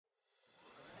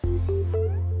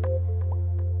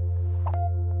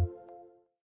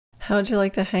How'd you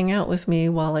like to hang out with me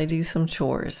while I do some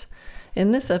chores?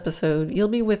 In this episode, you'll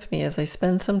be with me as I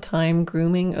spend some time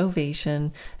grooming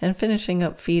Ovation and finishing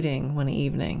up feeding one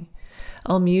evening.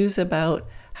 I'll muse about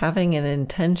having an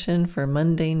intention for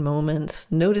mundane moments,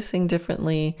 noticing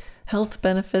differently, health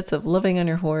benefits of living on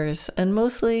your horse, and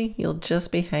mostly you'll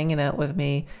just be hanging out with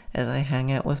me as I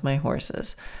hang out with my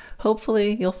horses.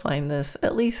 Hopefully you'll find this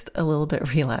at least a little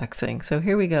bit relaxing. So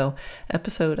here we go,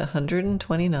 episode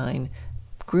 129,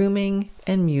 Grooming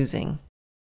and Musing.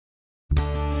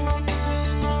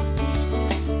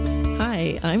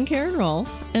 Hi, I'm Karen Rohlf,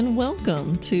 and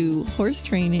welcome to Horse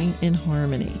Training in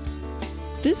Harmony.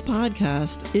 This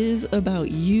podcast is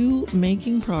about you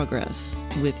making progress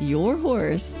with your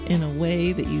horse in a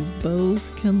way that you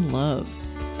both can love.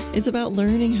 It's about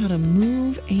learning how to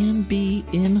move and be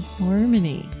in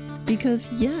harmony. Because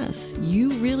yes, you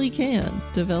really can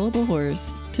develop a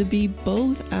horse to be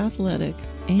both athletic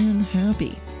and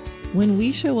happy. When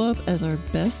we show up as our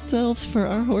best selves for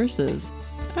our horses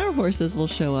will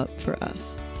show up for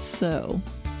us. So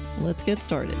let's get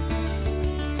started.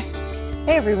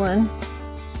 Hey everyone.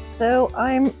 So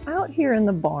I'm out here in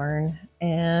the barn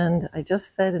and I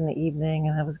just fed in the evening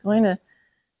and I was going to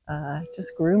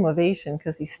just groom Ovation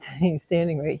because he's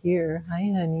standing right here.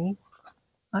 Hi, honey.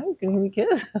 I'm going to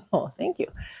kiss. Oh, thank you.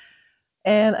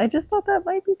 And I just thought that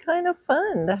might be kind of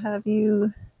fun to have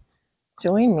you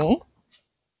join me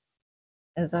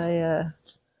as I have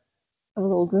a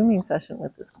little grooming session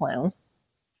with this clown.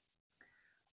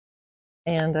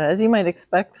 And as you might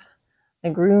expect, the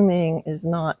grooming is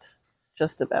not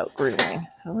just about grooming.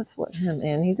 So let's let him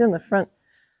in. He's in the front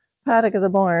paddock of the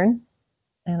barn,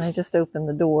 and I just opened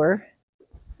the door.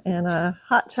 And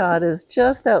Hot Shot is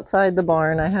just outside the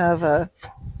barn. I have a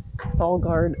stall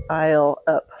guard aisle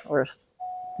up, or a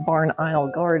barn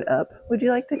aisle guard up. Would you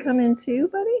like to come in too,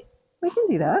 buddy? We can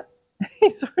do that.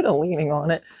 He's sort of leaning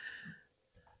on it.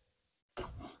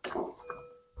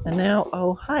 And now,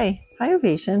 oh, hi. Hi,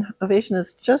 Ovation. Ovation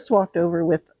has just walked over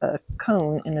with a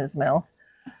cone in his mouth.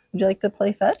 Would you like to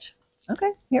play fetch?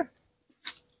 Okay, here.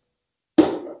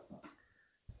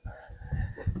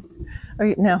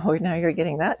 Now you're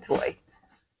getting that toy.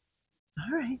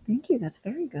 All right, thank you. That's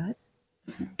very good.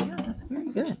 Yeah, that's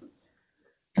very good.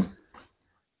 All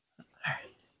right.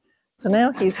 So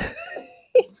now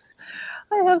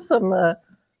I have some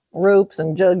ropes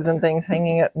and jugs and things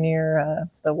hanging up near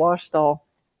the wash stall,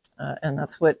 and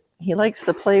that's what he likes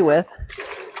to play with.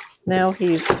 Now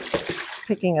he's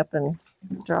picking up and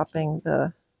dropping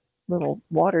the little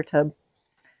water tub.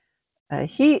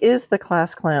 He is the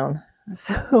class clown.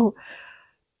 So,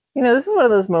 this is one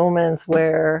of those moments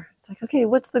where it's like, okay,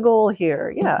 what's the goal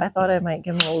here? Yeah, I thought I might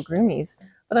give him a little groomies,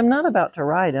 but I'm not about to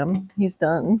ride him. He's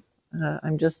done.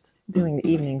 I'm just doing the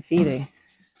evening feeding.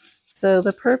 So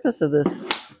the purpose of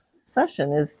this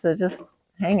session is to just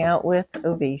hang out with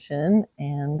Ovation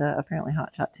and apparently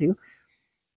Hot Shot too,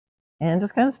 and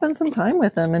just kind of spend some time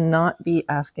with him and not be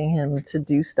asking him to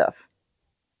do stuff.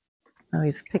 Now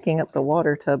he's picking up the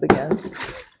water tub again.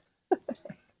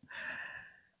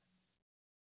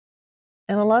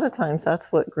 And a lot of times that's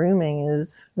what grooming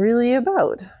is really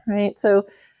about, right? So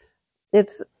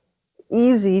it's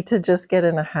easy to just get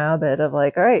in a habit of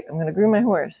like, all right, I'm going to groom my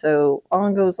horse. So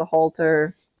on goes the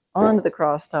halter, onto the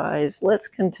cross ties. Let's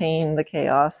contain the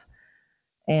chaos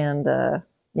and,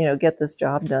 get this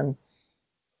job done.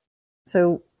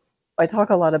 So I talk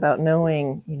a lot about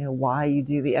knowing, why you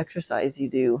do the exercise you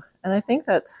do. And I think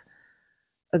that's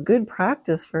a good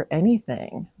practice for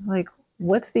anything. Like,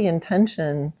 what's the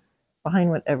intention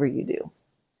behind whatever you do?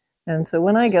 And so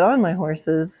when I get on my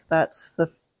horses,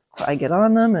 I get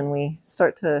on them and we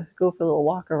start to go for a little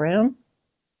walk around.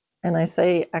 And I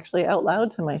say actually out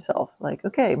loud to myself, like,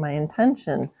 okay, my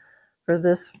intention for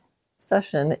this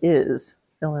session is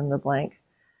fill in the blank.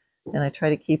 And I try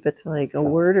to keep it to like a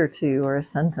word or two or a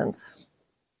sentence.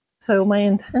 So my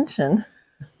intention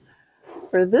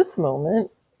for this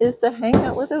moment is to hang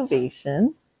out with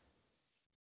Ovation,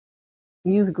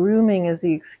 use grooming as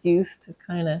the excuse to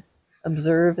kind of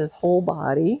observe his whole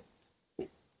body,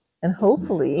 and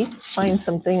hopefully find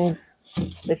some things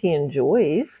that he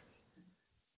enjoys.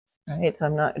 Right, so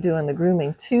I'm not doing the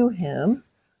grooming to him.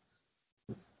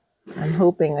 I'm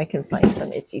hoping I can find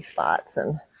some itchy spots,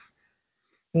 and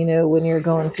when you're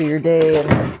going through your day,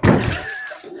 and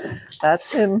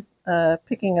that's him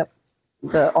picking up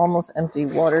the almost empty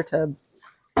water tub.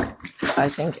 I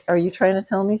think, are you trying to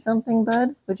tell me something,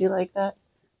 bud? Would you like that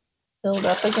filled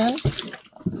up again?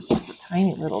 Oh, there's just a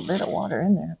tiny little bit of water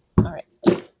in there. All right,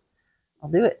 I'll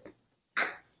do it.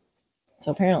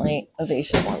 So apparently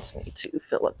Ovation wants me to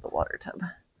fill up the water tub,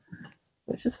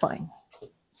 which is fine.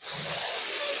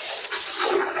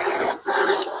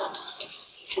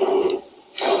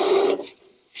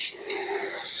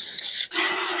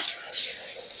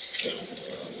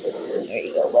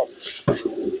 you go. Let's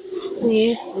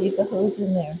please leave the hose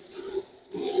in there.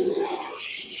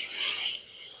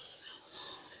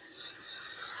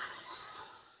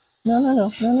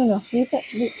 No. Leave that,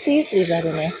 please leave that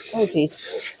in there. Oh, geez.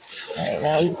 All right,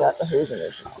 now he's got the hose in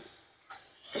his mouth.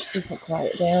 This will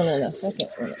quiet down in a second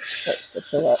when it starts to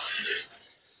fill up.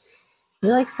 He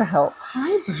likes to help.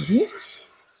 Hi, buddy.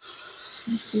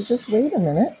 If you just wait a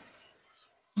minute.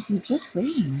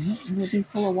 It'll be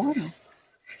full of water.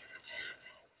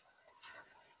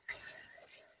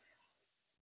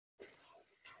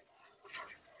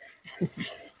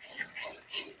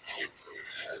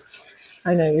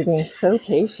 I know, you're being so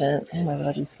patient. Oh my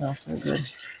God, you smell so good.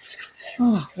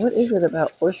 Oh, what is it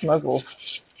about horse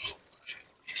muzzles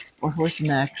or horse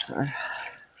necks, or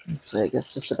actually I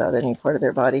guess just about any part of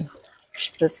their body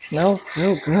that smells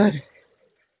so good?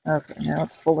 Okay, now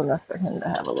it's full enough for him to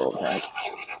have a little drink.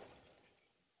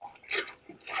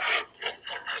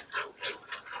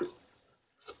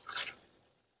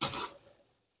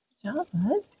 Good job,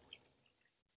 bud.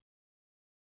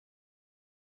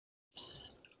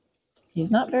 He's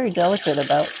not very delicate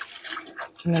about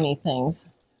many things.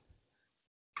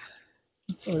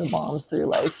 He sort of bombs through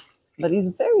life, but he's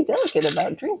very delicate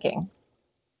about drinking.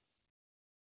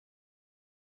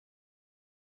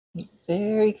 He's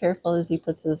very careful as he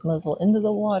puts his muzzle into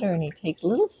the water, and he takes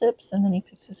little sips, and then he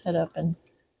picks his head up and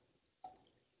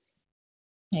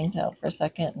hangs out for a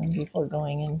second and before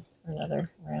going in for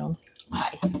another round.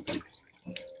 Hi.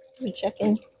 We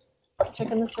checking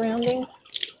the surroundings.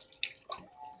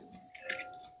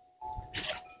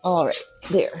 All right,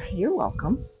 there. You're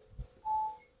welcome.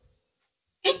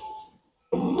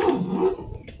 All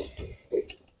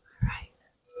right.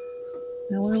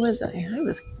 Now where was I? I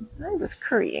was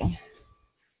currying.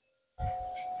 All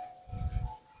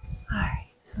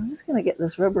right, so I'm just gonna get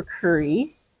this rubber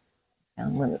curry.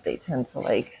 And one that they tend to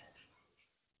like.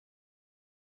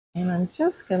 And I'm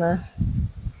just gonna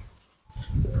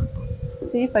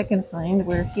see if I can find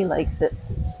where he likes it.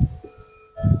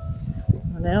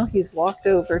 Well, now he's walked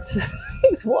over to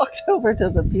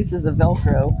the pieces of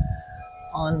Velcro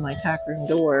on my tack room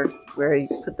door where you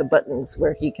put the buttons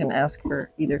where he can ask for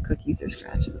either cookies or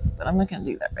scratches. But I'm not gonna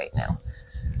do that right now.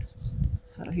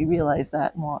 So he realized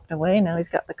that and walked away. Now he's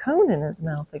got the cone in his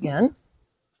mouth again.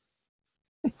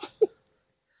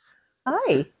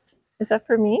 Hi. Is that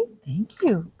for me? Thank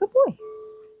you. Good boy.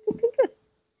 Good.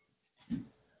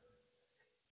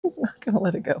 He's not going to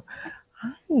let it go.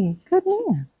 Hi. Good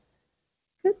man.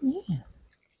 All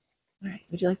right.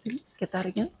 Would you like to get that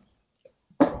again?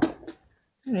 All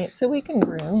right. So we can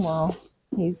groom while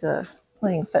he's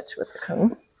playing fetch with the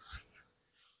cone.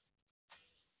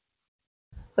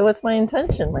 So what's my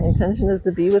intention? My intention is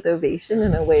to be with Ovation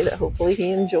in a way that hopefully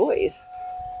he enjoys.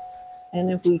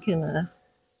 And if we can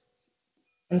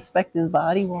inspect his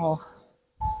body while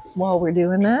we're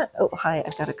doing that. Oh, hi,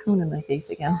 I've got a cone in my face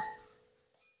again.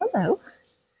 Hello.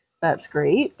 That's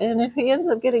great. And if he ends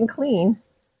up getting clean,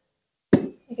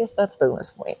 I guess that's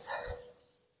bonus points.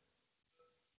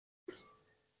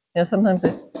 Yeah, sometimes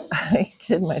I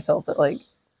kid myself that like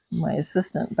my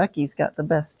assistant Becky's got the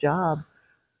best job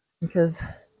because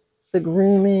the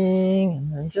grooming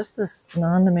and then just this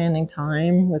non-demanding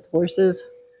time with horses.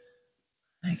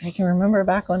 Like I can remember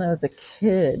back when I was a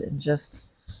kid and just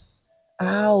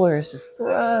hours just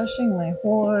brushing my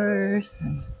horse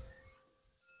and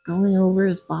going over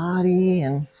his body,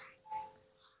 and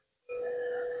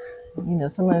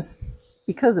sometimes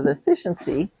because of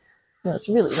efficiency, it's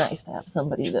really nice to have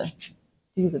somebody to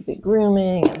do the big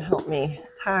grooming and help me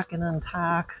tack and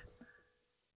untack,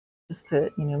 just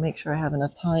to make sure I have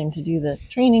enough time to do the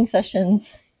training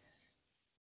sessions.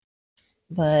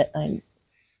 But I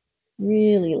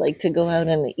really like to go out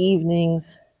in the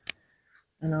evenings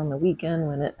and on the weekend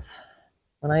when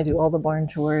I do all the barn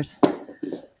chores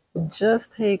and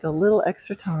just take a little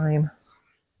extra time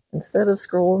instead of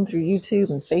scrolling through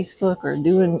YouTube and Facebook or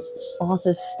doing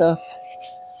office stuff.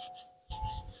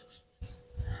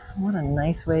 What a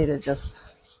nice way to just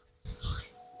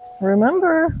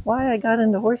remember why I got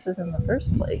into horses in the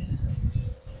first place.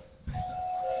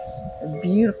 It's a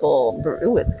beautiful,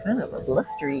 it's kind of a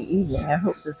blustery evening. I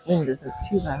hope this wind isn't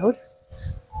too loud.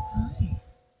 Hi.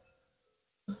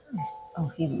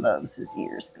 Oh, he loves his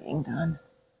ears being done.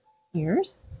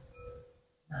 Ears?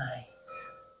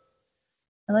 Nice.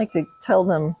 I like to tell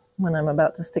them when I'm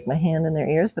about to stick my hand in their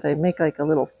ears, but I make like a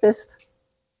little fist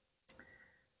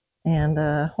and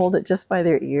hold it just by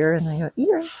their ear, and I go,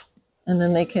 ear. And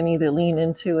then they can either lean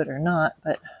into it or not,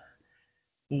 but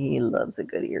he loves a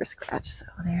good ear scratch. So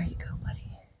there you go, buddy.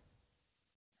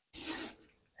 Nice.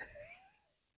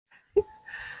 He's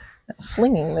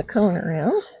flinging the cone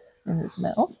around. in his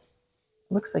mouth.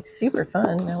 Looks like super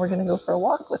fun. Now we're going to go for a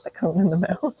walk with the cone in the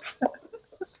mouth.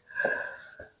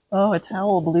 Oh, a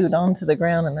towel glued onto the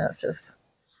ground, and that's just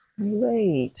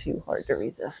way too hard to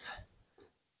resist.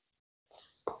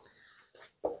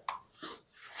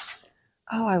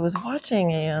 Oh, I was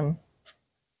watching a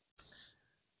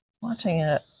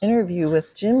interview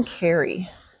with Jim Carrey,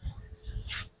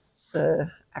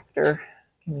 the actor,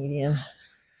 comedian,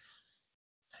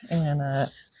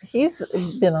 and he's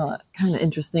been on a kind of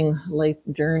interesting life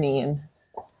journey, and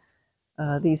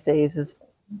these days is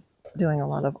doing a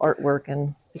lot of artwork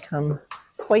and become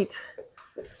quite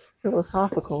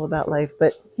philosophical about life.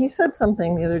 But he said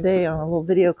something the other day on a little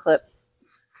video clip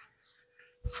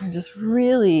and just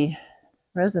really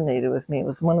resonated with me. It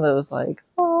was one of those like,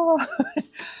 oh,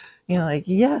 like,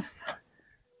 yes,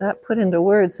 that put into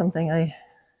words something I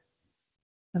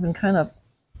have been kind of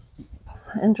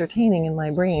entertaining in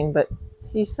my brain. But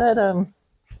he said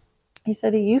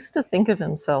he used to think of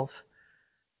himself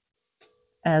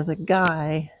as a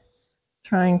guy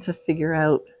trying to figure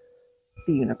out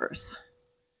the universe.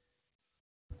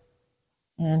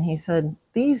 And he said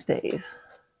these days,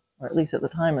 or at least at the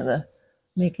time of the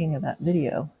making of that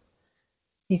video,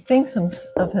 he thinks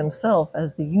of himself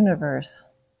as the universe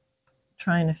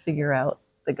trying to figure out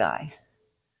the guy.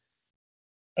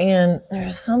 And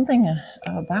there's something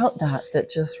about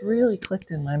that just really clicked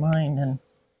in my mind,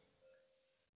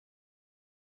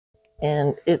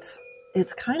 and it's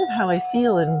kind of how I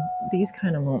feel in these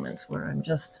kind of moments where I'm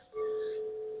just,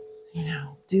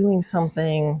 doing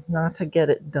something not to get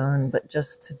it done, but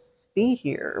just to be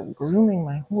here, grooming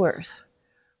my horse.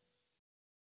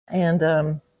 And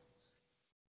I'll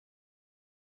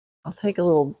take a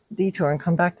little detour and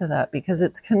come back to that because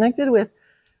it's connected with,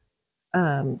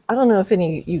 I don't know if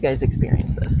any of you guys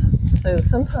experience this. So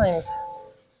sometimes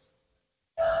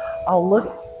I'll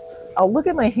look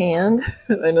at my hand.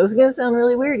 I know it's going to sound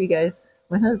really weird, you guys.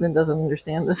 My husband doesn't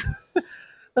understand this.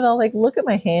 But I'll look at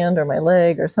my hand or my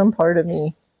leg or some part of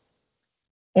me.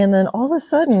 And then all of a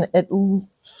sudden it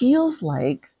feels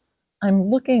like I'm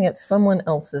looking at someone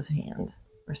else's hand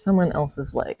or someone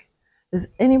else's leg. Does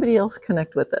anybody else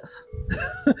connect with this?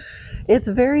 It's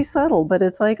very subtle, but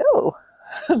it's like, oh,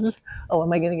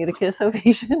 am I going to get a kiss,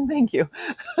 Ovation? Thank you.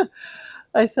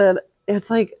 I said, it's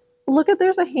like, look at,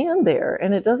 there's a hand there.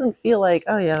 And it doesn't feel like,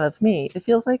 oh yeah, that's me. It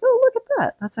feels like, oh, look at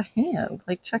that. That's a hand.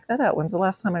 Check that out. When's the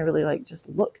last time I really just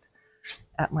looked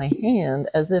at my hand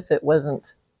as if it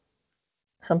wasn't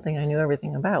something I knew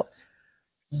everything about,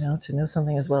 to know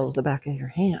something as well as the back of your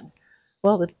hand.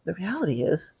 Well, the reality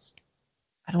is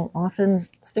I don't often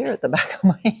stare at the back of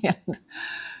my hand.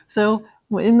 So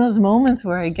in those moments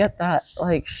where I get that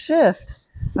shift,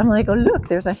 I'm like, oh, look,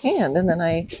 there's a hand. And then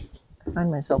I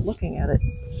find myself looking at it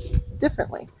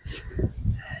differently.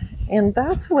 And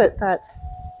that's what that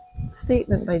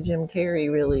statement by Jim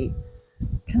Carrey really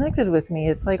connected with me.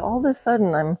 It's like all of a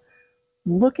sudden I'm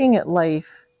looking at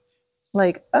life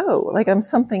I'm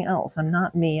something else. I'm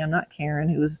not me. I'm not Karen,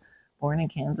 who was born in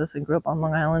Kansas and grew up on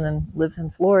Long Island and lives in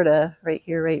Florida right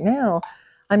here, right now.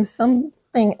 I'm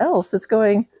something else that's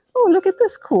going, oh, look at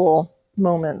this cool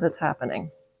moment that's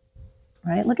happening.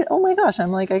 Right? Look at, oh my gosh,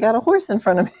 I'm I got a horse in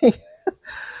front of me.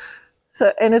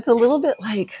 So, and it's a little bit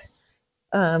like,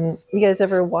 you guys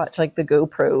ever watch the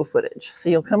GoPro footage? So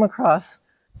you'll come across,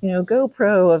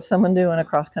 GoPro of someone doing a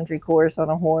cross-country course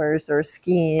on a horse or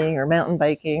skiing or mountain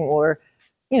biking or,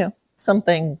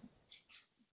 something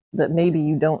that maybe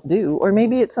you don't do, or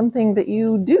maybe it's something that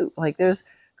you do. There's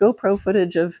GoPro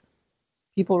footage of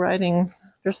people riding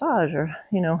dressage or,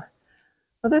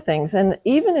 other things. And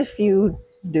even if you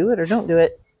do it or don't do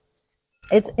it,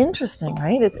 it's interesting,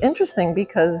 right? It's interesting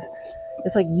because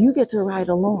it's you get to ride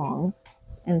along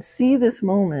and see this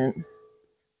moment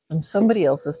from somebody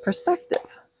else's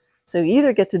perspective. So you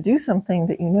either get to do something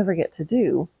that you never get to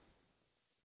do,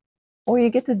 or you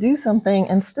get to do something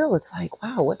and still it's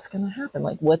wow, what's going to happen?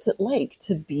 What's it like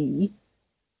to be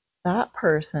that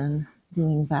person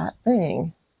doing that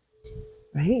thing,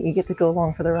 right? You get to go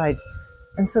along for the ride.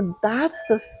 And so that's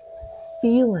the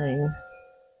feeling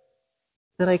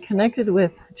that I connected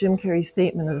with Jim Carrey's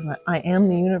statement is I am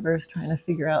the universe trying to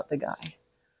figure out the guy,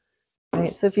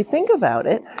 right? So if you think about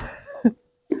it,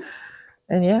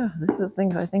 and yeah, this is the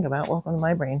things I think about. Welcome to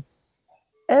my brain.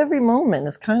 Every moment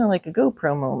is kind of like a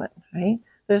GoPro moment, right?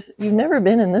 You've never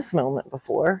been in this moment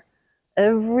before.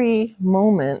 Every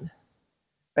moment,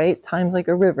 right? Time's like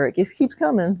a river. It just keeps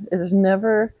coming. There's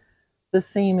never the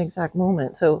same exact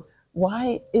moment. So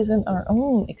why isn't our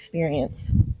own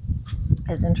experience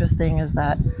as interesting as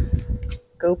that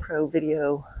GoPro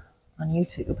video on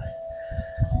YouTube?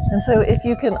 And so if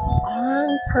you can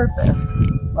on purpose,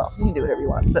 well, you can do whatever you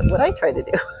want, but what I try to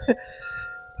do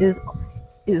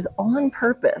is on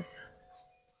purpose.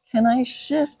 Can I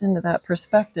shift into that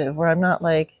perspective where I'm not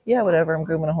like, yeah, whatever, I'm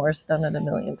grooming a horse, done it a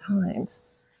million times.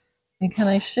 And can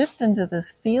I shift into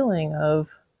this feeling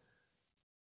of,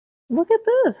 look at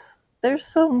this. There's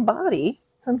some body,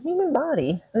 some human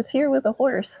body that's here with a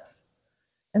horse,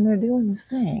 and they're doing this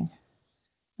thing.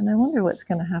 And I wonder what's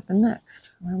going to happen next.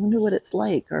 Or I wonder what it's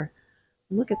like. Or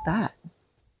look at that.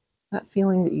 That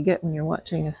feeling that you get when you're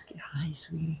watching a ski. Hi,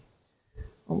 sweetie.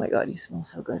 Oh my God, you smell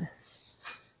so good.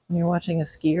 When you're watching a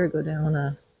skier go down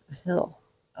a hill.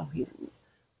 Oh, he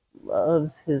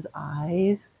loves his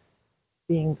eyes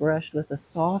being brushed with a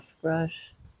soft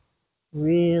brush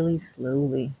really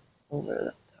slowly over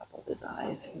the top of his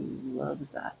eyes. He loves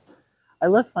that. I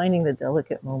love finding the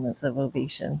delicate moments of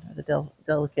Ovation, or the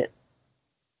delicate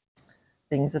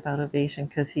things about Ovation,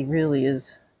 because he really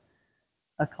is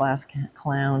a class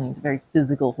clown. He's a very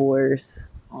physical horse.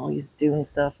 Oh, he's doing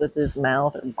stuff with his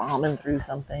mouth or bombing through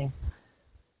something.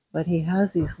 But he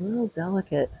has these little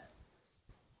delicate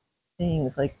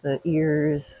things like the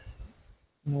ears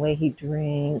and the way he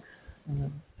drinks and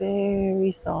the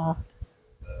very soft,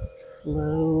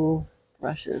 slow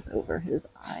brushes over his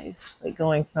eyes, like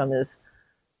going from his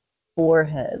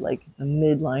forehead, like the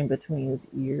midline between his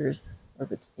ears, or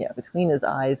between his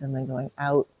eyes, and then going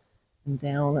out and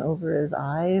down over his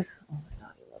eyes. Oh my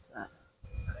God, he loves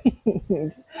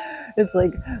that. It's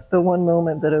like the one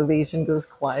moment that Ovation goes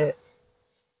quiet.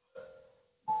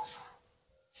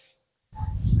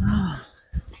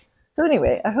 So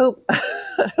anyway, I hope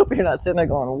you're not sitting there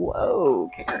going, whoa,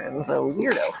 Karen, so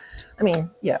weirdo. I mean,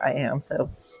 yeah, I am, so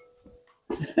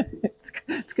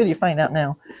it's good you find out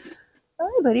now.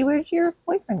 Hi, buddy, where did your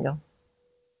boyfriend go?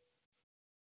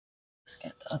 Let's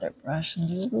get the other brush and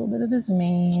do a little bit of his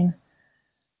mane.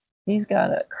 He's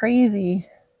got a crazy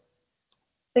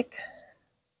thick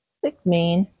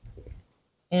mane,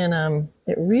 and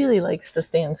it really likes to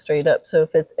stand straight up. So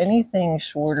if it's anything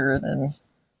shorter than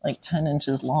like 10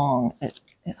 inches long, it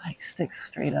like sticks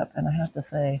straight up. And I have to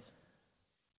say,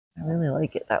 I really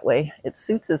like it that way. It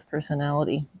suits his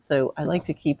personality. So I like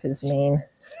to keep his mane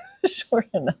short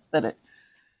enough that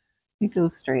it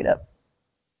goes straight up.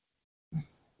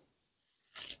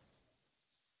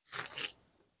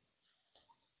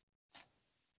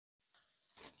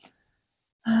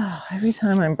 Oh, every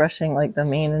time I'm brushing like the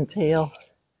mane and tail,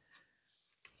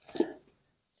 it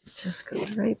just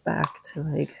goes right back to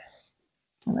like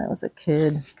when I was a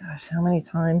kid. Gosh, how many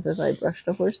times have I brushed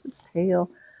a horse's tail?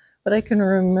 But I can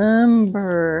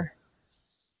remember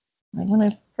like when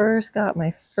I first got my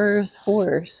first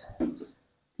horse, and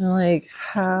like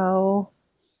how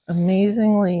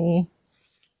amazingly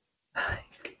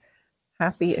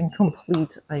happy and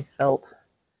complete I felt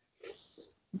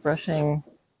brushing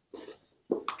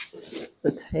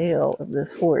the tail of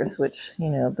this horse, which, you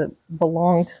know, that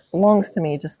belongs to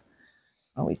me. Just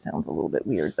always sounds a little bit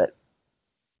weird, but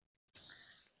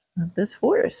of this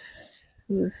horse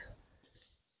who's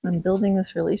I'm building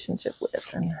this relationship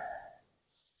with. And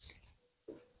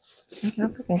like, how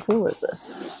freaking cool is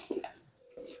this?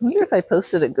 I wonder if I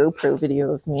posted a GoPro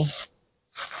video of me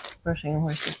brushing a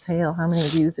horse's tail, how many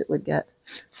views it would get.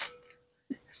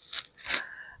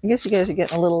 I guess you guys are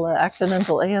getting a little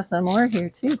accidental ASMR here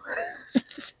too.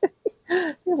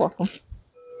 You're welcome.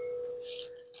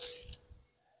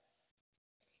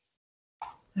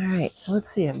 All right, so let's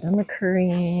see. I've done the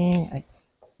currying. I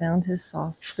found his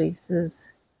soft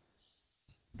places.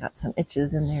 Got some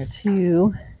itches in there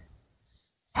too.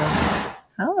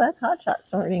 Oh, that's Hot Shot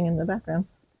snorting in the background.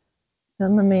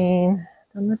 Done the mane,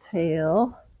 done the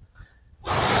tail.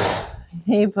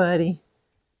 Hey, buddy.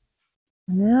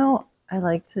 Now I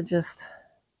like to just,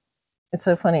 it's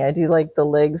so funny. I do like the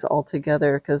legs all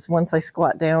together because once I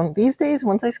squat down, these days,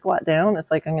 once I squat down,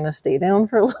 it's like I'm going to stay down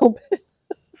for a little bit.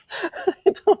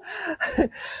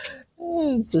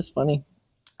 It's just funny.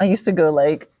 I used to go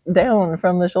like down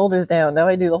from the shoulders down. Now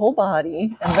I do the whole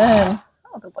body, and then,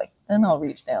 oh good boy, then I'll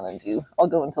reach down and I'll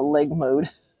go into leg mode.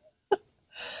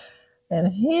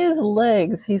 And his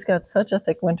legs, he's got such a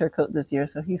thick winter coat this year,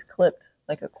 so he's clipped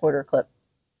like a quarter clip.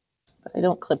 But I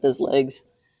don't clip his legs.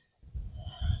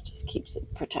 Just keeps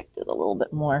it protected a little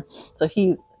bit more. So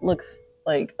he looks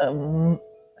like a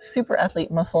super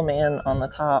athlete muscle man on the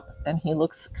top, and he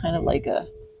looks kind of like a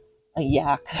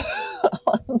yak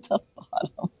on the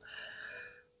bottom.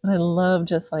 But I love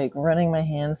just like running my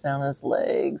hands down his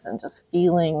legs and just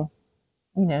feeling,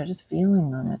 just feeling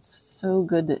them. It's so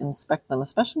good to inspect them,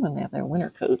 especially when they have their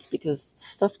winter coats, because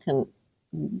stuff can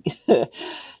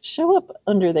show up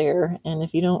under there, and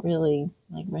if you don't really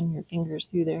like run your fingers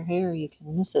through their hair, you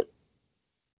can miss it.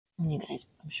 And you guys,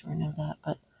 I'm sure, know that,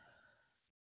 but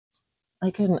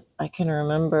I can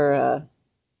remember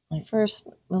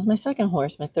my second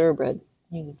horse, my thoroughbred.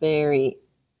 He was very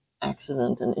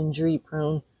accident and injury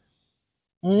prone.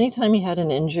 And anytime he had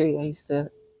an injury, I used to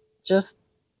just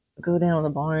go down the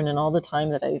barn, and all the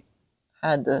time that I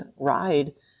had to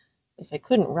ride, if I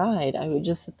couldn't ride, I would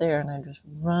just sit there and I'd just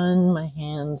run my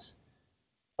hands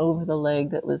over the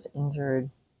leg that was injured.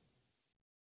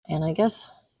 And I guess,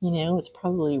 it's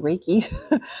probably Reiki,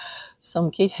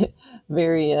 some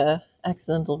very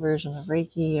accidental version of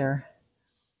Reiki, or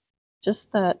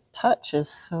just that touch is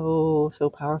so, so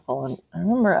powerful. And I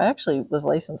remember I actually was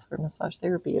licensed for massage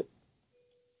therapy at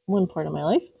one part of my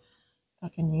life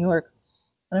back in New York.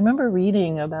 And I remember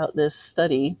reading about this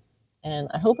study, and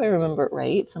I hope I remember it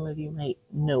right. Some of you might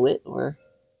know it or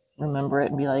remember it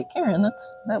and be like, Karen,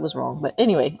 that was wrong. But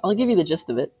anyway, I'll give you the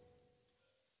gist of it.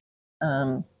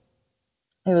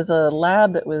 It was a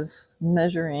lab that was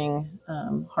measuring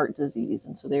heart disease.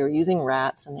 And so they were using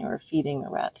rats, and they were feeding the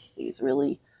rats these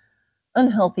really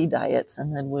unhealthy diets,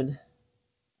 and then would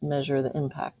measure the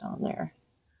impact on their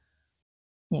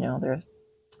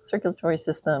circulatory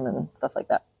system and stuff like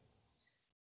that.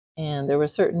 And there were a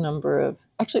certain number of,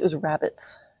 actually it was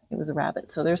rabbits. It was a rabbit.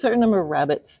 So there were a certain number of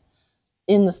rabbits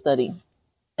in the study.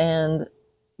 And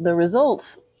the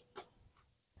results,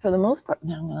 for the most part,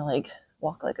 now I'm going to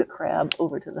walk like a crab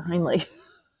over to the hind leg.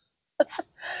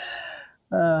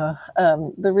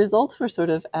 The results were sort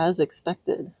of as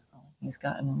expected. Oh, he's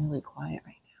gotten really quiet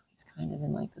right now. He's kind of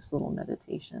in this little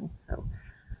meditation. So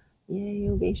yay,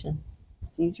 Ovation.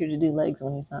 It's easier to do legs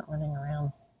when he's not running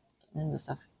around getting into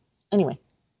stuff. Anyway,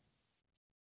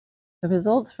 the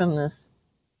results from this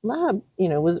lab,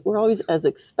 were always as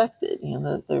expected.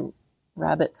 The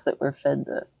rabbits that were fed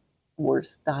the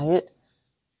worst diet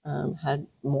had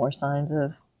more signs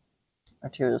of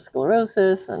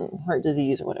arteriosclerosis and heart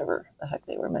disease or whatever the heck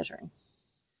they were measuring.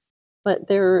 But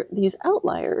there are these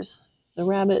outliers, the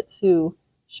rabbits who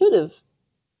should have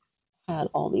had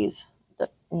all these,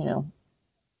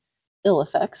 ill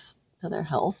effects to their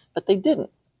health, but they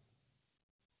didn't.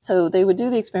 So they would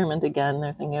do the experiment again.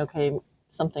 They're thinking, okay,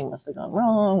 something must have gone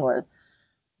wrong, or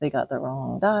they got the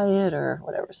wrong diet or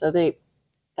whatever. So they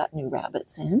got new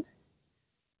rabbits in,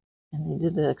 and they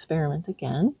did the experiment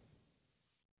again.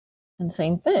 And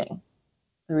same thing.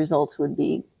 The results would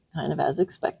be kind of as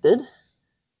expected,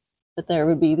 but there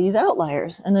would be these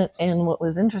outliers. And what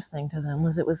was interesting to them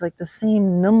was it was the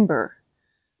same number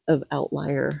of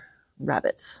outlier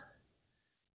rabbits,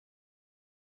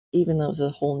 even though it was a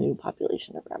whole new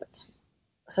population of rabbits.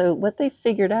 So what they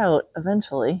figured out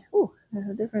eventually, there's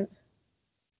a different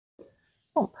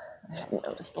bump I hadn't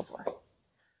noticed before.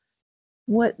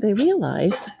 What they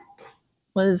realized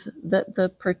was that the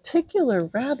particular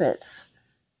rabbits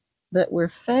that were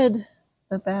fed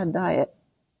the bad diet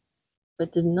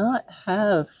but did not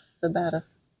have the bad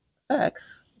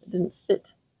effects, didn't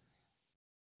fit,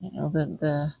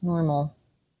 the normal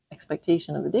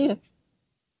expectation of the data,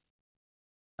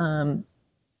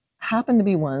 happened to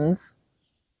be ones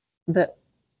that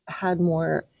had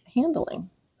more handling.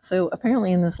 So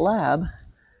apparently in this lab,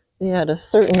 they had a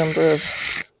certain number of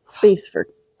space for,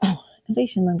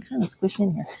 Ovation, I'm kind of squished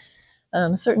in here,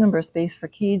 a certain number of space for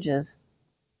cages,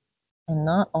 and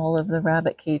not all of the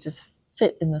rabbit cages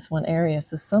fit in this one area.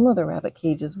 So some of the rabbit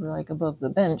cages were above the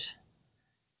bench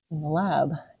in the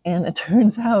lab. And it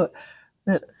turns out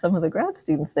that some of the grad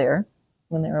students there,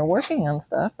 when they were working on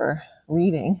stuff or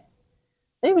reading,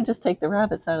 they would just take the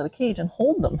rabbits out of the cage and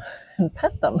hold them and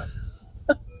pet them.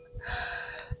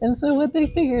 And so what they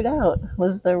figured out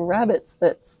was the rabbits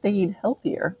that stayed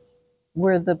healthier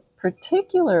were the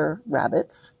particular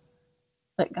rabbits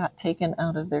that got taken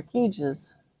out of their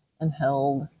cages and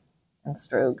held and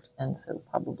stroked. And so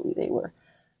probably they were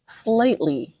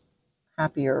slightly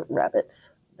happier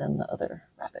rabbits than the other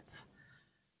rabbits.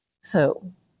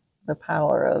 So the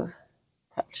power of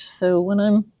touch. So when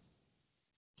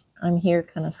I'm here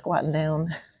kind of squatting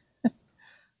down,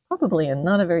 probably in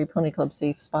not a very Pony Club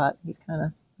safe spot. He's kind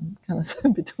of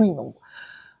between the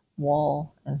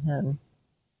wall and him,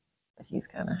 but he's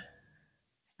kind of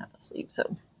half asleep. So,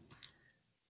 all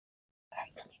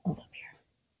right, let me move up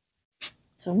here.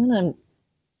 So when I'm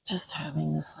just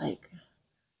having this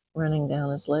running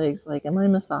down his legs, am I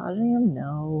massaging him?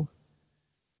 No.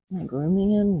 Am I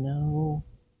grooming him? No.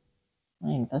 Am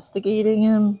I investigating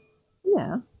him?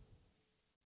 Yeah.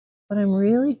 But I'm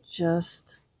really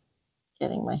just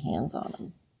getting my hands on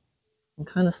him. I'm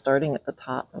kind of starting at the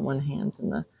top, and one hand's in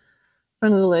the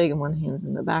front of the leg and one hand's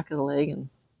in the back of the leg, and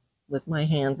with my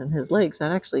hands and his legs,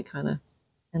 that actually kind of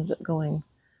ends up going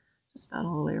just about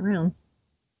all the way around.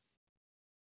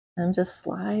 I'm just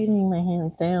sliding my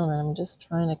hands down, and I'm just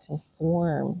trying to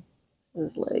conform to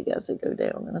his leg as I go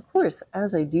down. And of course,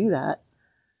 as I do that,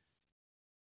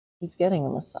 he's getting a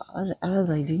massage. As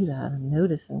I do that, I'm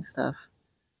noticing stuff.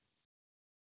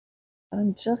 But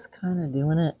I'm just kind of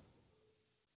doing it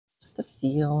just to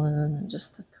feel him and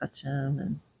just to touch him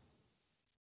and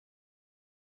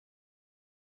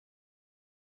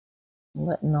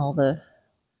letting all the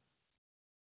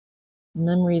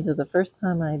memories of the first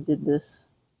time I did this,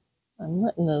 I'm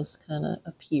letting those kind of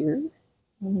appear.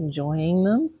 I'm enjoying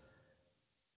them.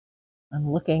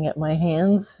 I'm looking at my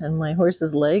hands and my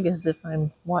horse's leg as if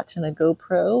I'm watching a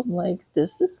GoPro. I'm like,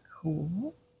 this is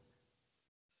cool.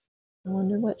 I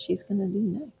wonder what she's going to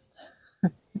do next.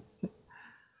 All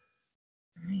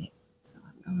right, so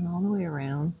I'm going all the way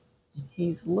around, and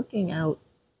he's looking out.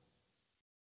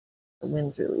 The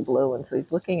wind's really blowing, so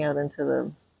he's looking out into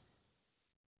the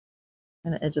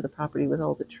kind of edge of the property with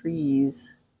all the trees.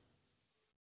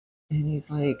 And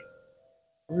he's like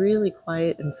really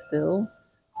quiet and still,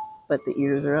 but the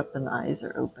ears are up and the eyes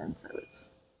are open, so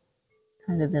it's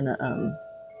kind of in a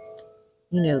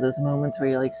those moments where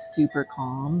you're like super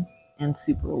calm and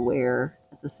super aware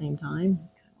at the same time.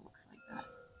 It kind of looks like that.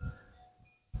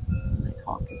 When I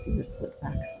talk, his ears flip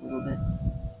back a little bit.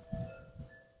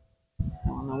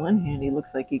 So on the one hand, he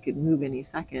looks like he could move any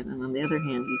second, and on the other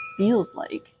hand, he feels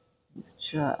like he's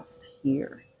just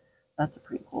here. That's a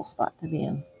pretty cool spot to be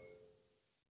in.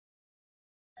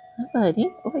 Hi,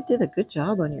 buddy. Oh, I did a good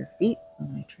job on your feet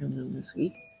when I trimmed them this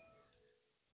week.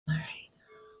 All right.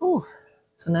 Oh,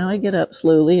 so now I get up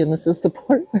slowly, and this is the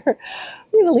part where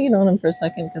I'm going to lean on him for a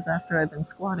second, because after I've been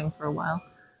squatting for a while,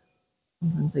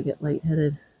 sometimes I get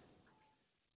lightheaded.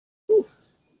 Ooh.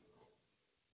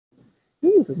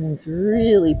 Ooh, the wind's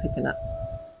really picking up.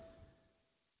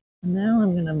 And now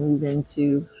I'm going to move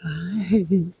into,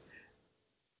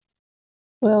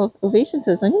 well, Ovation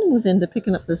says, I'm going to move into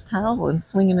picking up this towel and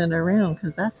flinging it around,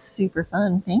 because that's super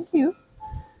fun. Thank you.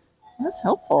 That's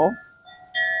helpful.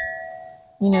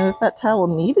 You know, if that towel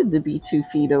needed to be 2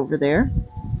 feet over there,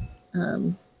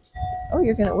 oh, where are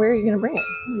you gonna bring it?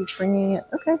 Oh, he's bringing it.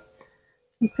 Okay.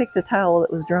 He picked a towel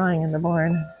that was drying in the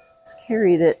barn, just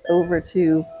carried it over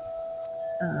to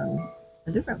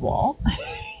a different wall.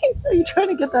 So you're trying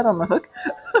to get that on the hook?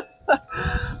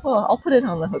 Well, I'll put it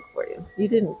on the hook for you.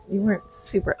 You weren't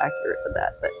super accurate with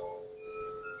that, but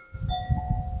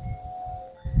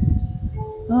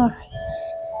all right.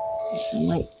 I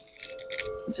might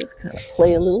just kind of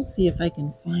play a little, see if I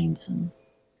can find some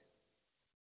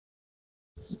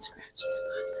scratchy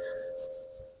spots.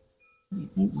 What do you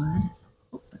think, bud?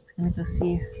 Oh, let's gonna go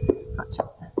see Hot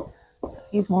Shot. So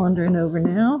he's wandering over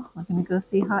now. We're gonna go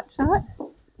see Hot Shot.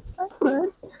 Hi,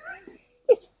 bud.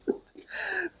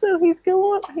 So he's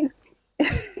going. He's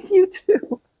you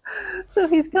too. So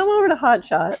he's come over to Hot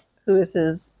Shot, who is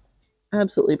his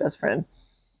absolutely best friend.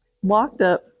 Walked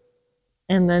up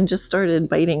and then just started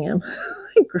biting him,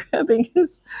 like grabbing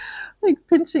his, like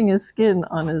pinching his skin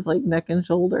on his like neck and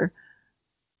shoulder.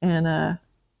 And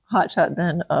Hot Shot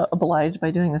then obliged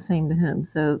by doing the same to him.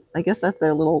 So I guess that's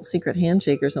their little secret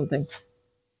handshake or something.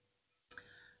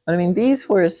 But I mean, these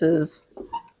horses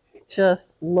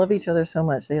just love each other so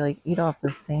much. They like eat off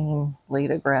the same blade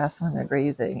of grass when they're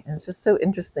grazing. And it's just so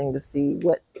interesting to see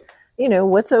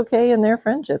what's okay in their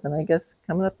friendship. And I guess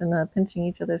coming up and pinching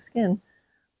each other's skin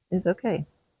is okay.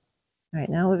 All right,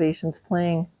 now Ovation's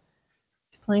playing.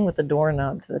 He's playing with the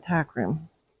doorknob to the tack room.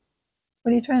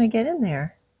 What are you trying to get in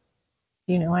there?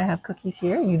 Do you know I have cookies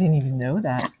here? You didn't even know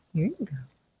that. Here you go.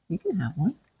 You can have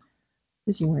one.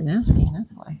 Because you weren't asking,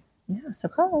 that's why. Yeah,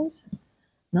 surprise.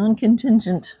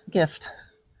 Non-contingent gift.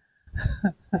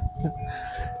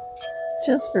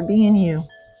 Just for being you.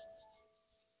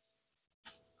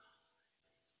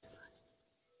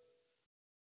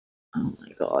 Oh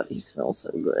my God, he smells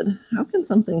so good. How can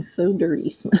something so dirty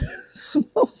smell so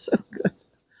good?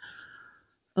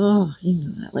 Oh, you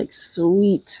know that like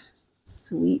sweet,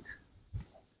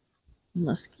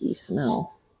 musky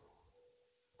smell.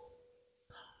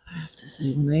 I have to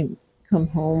say, when I come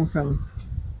home from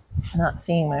not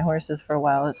seeing my horses for a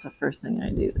while, it's the first thing I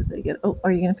do is they get, oh,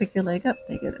 are you going to pick your leg up?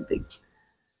 They get a big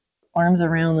arms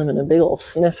around them and a big old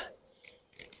sniff.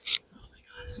 Oh my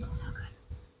God, it smells so good.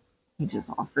 He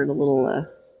just offered a little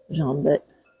jambette.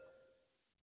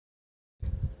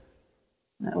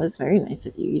 That was very nice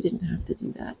of you. You didn't have to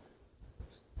do that,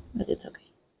 but it's okay.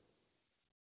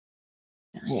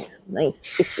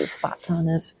 Nice itchy spots on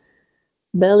his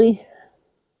belly.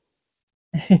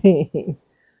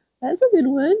 That's a good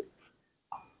one.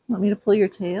 Want me to pull your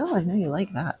tail? I know you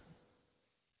like that.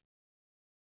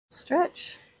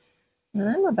 Stretch. And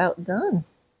I'm about done.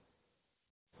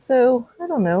 So I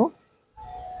don't know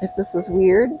if this was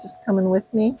weird, just coming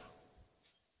with me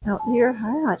out here. Hi,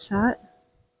 Hotshot.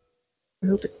 I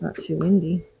hope it's not too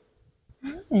windy.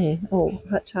 Hey, oh,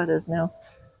 Hotshot is now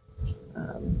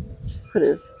put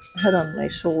his head on my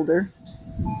shoulder.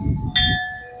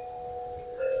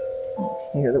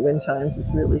 You hear the wind chimes.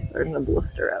 It's really starting to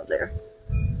blister out there.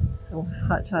 So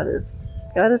Hotshot has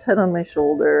got his head on my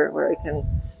shoulder where I can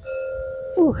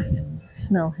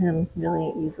smell him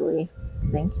really easily.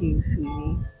 Thank you,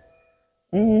 sweetie.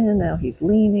 And now he's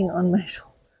leaning on my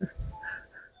shoulder.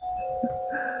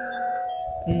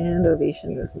 And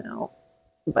Ovation is now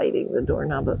biting the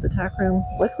doorknob of the tack room.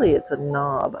 Luckily, it's a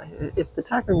knob. If the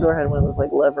tack room door had one of those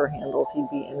like lever handles, he'd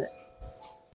be in it.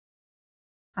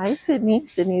 Hi, Sydney.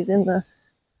 Sydney's in the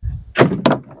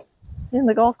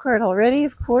golf cart already,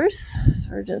 of course.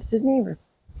 Sergeant Sydney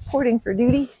reporting for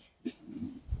duty.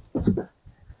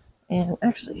 And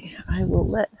actually, I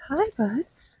will hi, bud.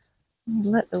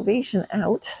 Let Ovation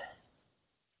out.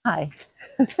 Hi.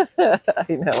 I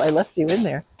know, I left you in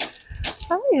there.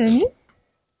 Hi, honey.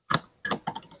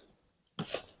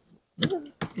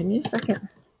 Give me a second.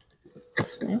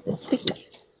 Snap is sticky.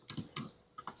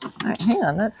 All right, hang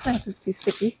on. That snap is too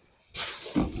sticky.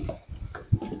 Here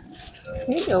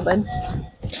you go, bud.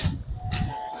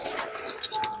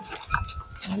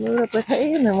 I'll load up with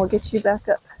hay, and then we'll get you back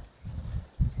up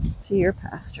to your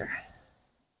pasture.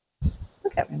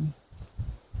 Look at me.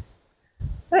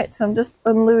 All right, so I'm just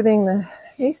unloading the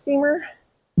hay steamer.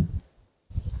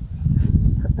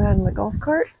 Put that in the golf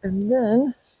cart, and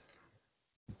then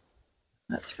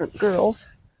that's for the girls.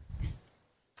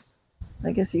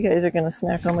 I guess you guys are going to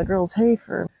snack on the girls' hay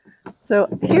for. So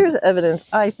here's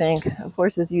evidence, I think, of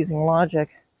horses using logic.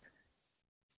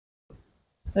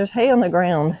 There's hay on the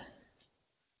ground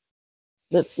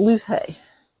that's loose hay.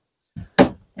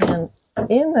 And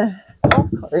in the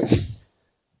golf cart,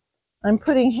 I'm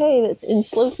putting hay that's in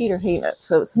slow feeder hay nets,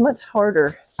 so it's much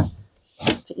harder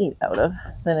to eat out of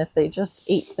than if they just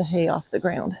ate the hay off the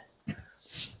ground.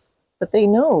 But they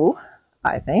know,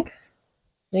 I think,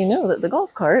 they know that the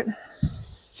golf cart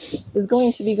is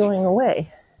going to be going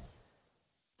away.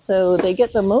 So they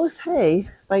get the most hay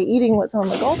by eating what's on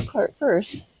the golf cart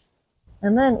first,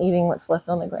 and then eating what's left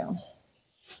on the ground.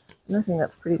 And I think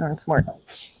that's pretty darn smart.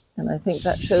 And I think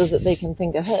that shows that they can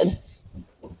think ahead.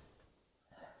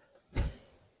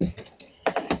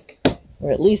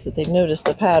 Or at least that they've noticed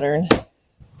the pattern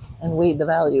and weighed the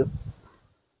value.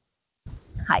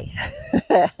 Hi.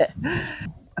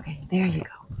 Okay, there you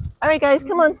go. All right, guys,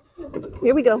 come on.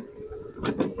 Here we go.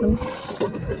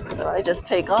 So I just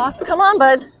take off. Come on,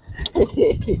 bud.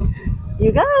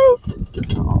 You guys.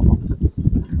 Oh.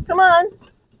 Come on.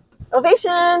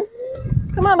 Ovation.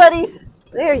 Come on, buddies.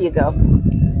 There you go.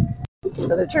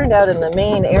 So they're turned out in the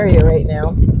main area right now.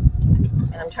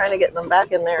 And I'm trying to get them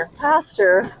back in their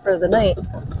pasture for the night.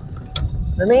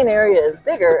 The main area is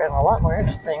bigger and a lot more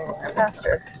interesting than their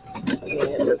pasture. I mean,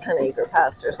 it's a 10-acre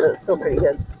pasture, so it's still pretty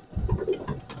good.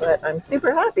 But I'm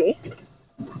super happy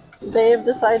they've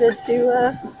decided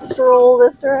to stroll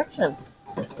this direction.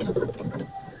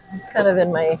 It's kind of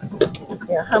in my,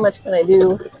 how much can I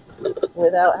do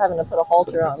without having to put a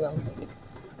halter on them?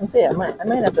 And so I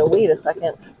might have to wait a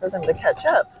second for them to catch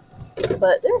up,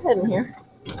 but they're heading here.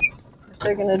 If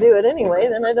they're going to do it anyway,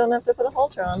 then I don't have to put a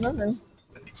halter on them, and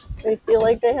they feel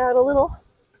like they had a little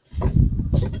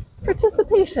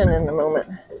participation in the moment.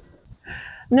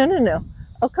 No.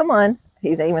 Oh, come on.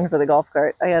 He's aiming for the golf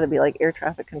cart. I got to be like air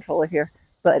traffic controller here.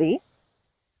 Buddy,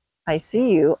 I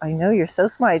see you. I know you're so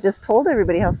smart. I just told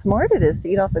everybody how smart it is to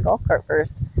eat off the golf cart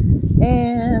first.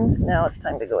 And now it's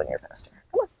time to go in your pasture.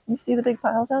 Come on. You see the big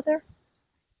piles out there?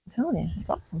 I'm telling you,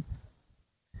 it's awesome.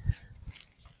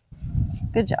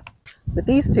 Good job. With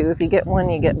these two, if you get one,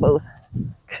 you get both.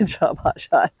 Good job,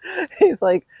 Hotshot. He's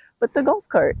like, but the golf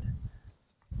cart.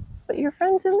 But your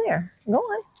friend's in there. Go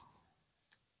on.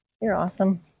 You're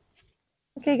awesome.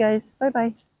 Okay, guys.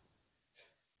 Bye-bye.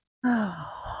 Oh.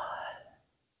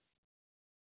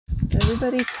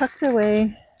 Everybody tucked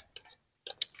away.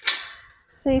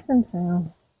 Safe and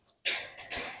sound.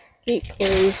 Gate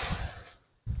closed.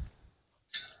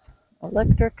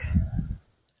 Electric.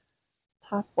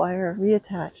 Top wire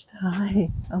reattached. Hi.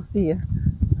 I'll see you.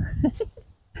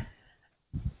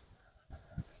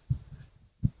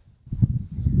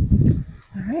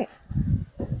 All right.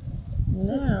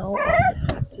 Now, what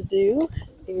I have to do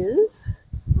is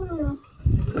put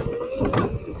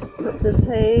this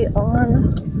hay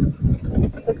on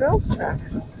the girls' track.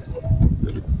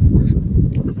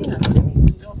 You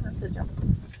don't have to jump.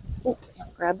 Oh,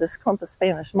 I'll grab this clump of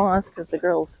Spanish moss because the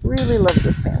girls really love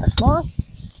the Spanish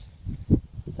moss.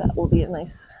 That will be a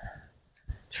nice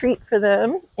treat for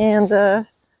them. And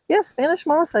yeah, Spanish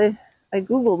moss, I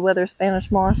Googled whether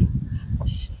Spanish moss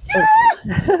is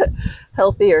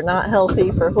healthy or not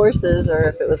healthy for horses, or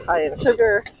if it was high in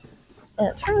sugar. And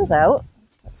it turns out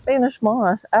Spanish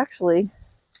moss actually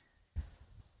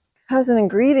has an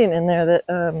ingredient in there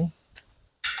that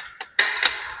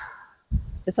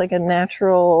it's like a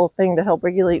natural thing to help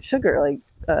regulate sugar. Like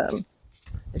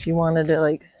if you wanted to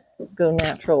like go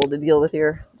natural to deal with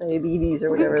your diabetes or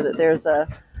whatever, that there's an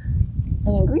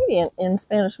ingredient in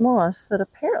Spanish moss that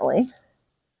apparently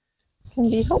can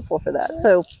be helpful for that.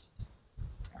 So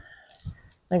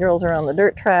my girls are on the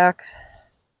dirt track,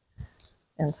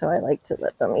 and so I like to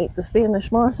let them eat the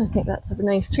Spanish moss. I think that's a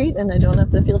nice treat, and I don't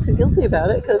have to feel too guilty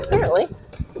about it because apparently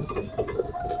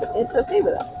it's okay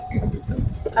with them.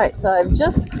 All right, so I've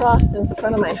just crossed in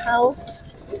front of my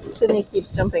house. Sydney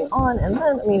keeps jumping on and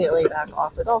then immediately back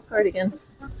off the golf cart again,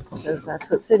 because that's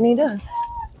what Sydney does.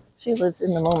 She lives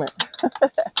in the moment.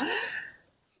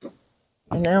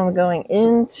 And now I'm going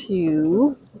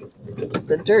into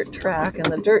the dirt track,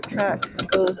 and the dirt track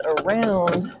goes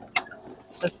around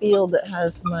the field that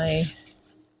has the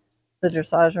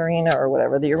dressage arena or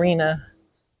whatever, the arena.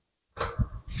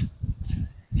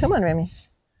 Come on, Remy.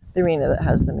 The arena that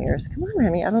has the mirrors. Come on,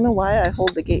 Remy. I don't know why I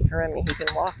hold the gate for Remy. He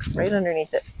can walk right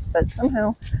underneath it, but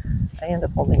somehow I end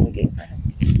up holding the gate for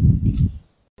him.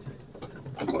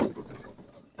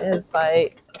 Is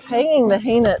by hanging the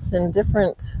hay nets in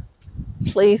different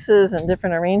places and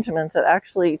different arrangements, it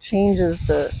actually changes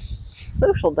the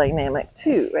social dynamic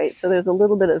too, right? So there's a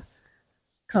little bit of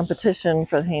competition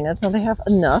for the hay nets. Now they have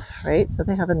enough, right? So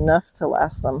they have enough to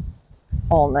last them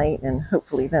all night and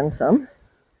hopefully then some.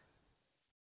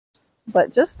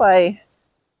 But just by,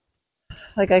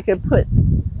 like, I could put,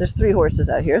 there's 3 horses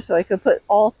out here, so I could put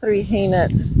all 3 hay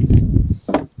nets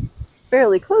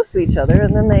fairly close to each other,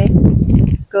 and then they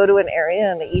go to an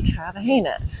area and they each have a hay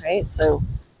net, right? So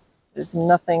there's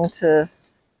nothing to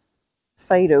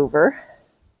fight over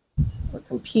or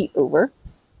compete over.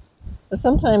 But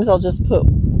sometimes I'll just put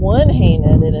one hay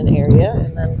net in an area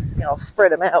and then I'll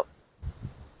spread them out.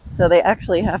 So they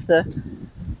actually have to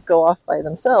go off by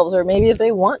themselves, or maybe if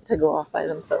they want to go off by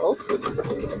themselves.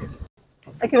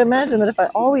 I can imagine that if I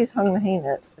always hung the hay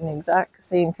nets in the exact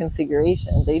same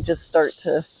configuration, they just start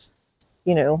to,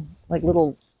 like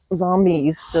little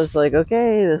zombies, just like,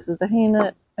 okay, this is the hay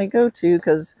net I go to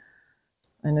because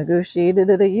I negotiated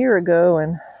it a year ago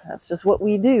and that's just what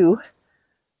we do,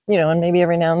 and maybe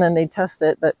every now and then they test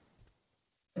it, but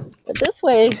this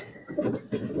way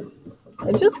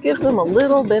it just gives them a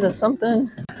little bit of something,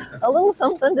 a little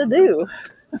something to do.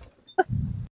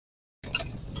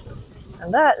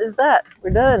 And that is that. We're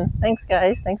done. Thanks,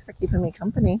 guys. Thanks for keeping me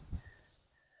company.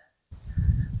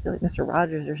 I feel like Mr.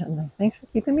 Rogers or something. Thanks for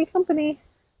keeping me company.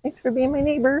 Thanks for being my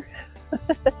neighbor.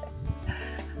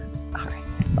 All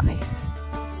right. Bye.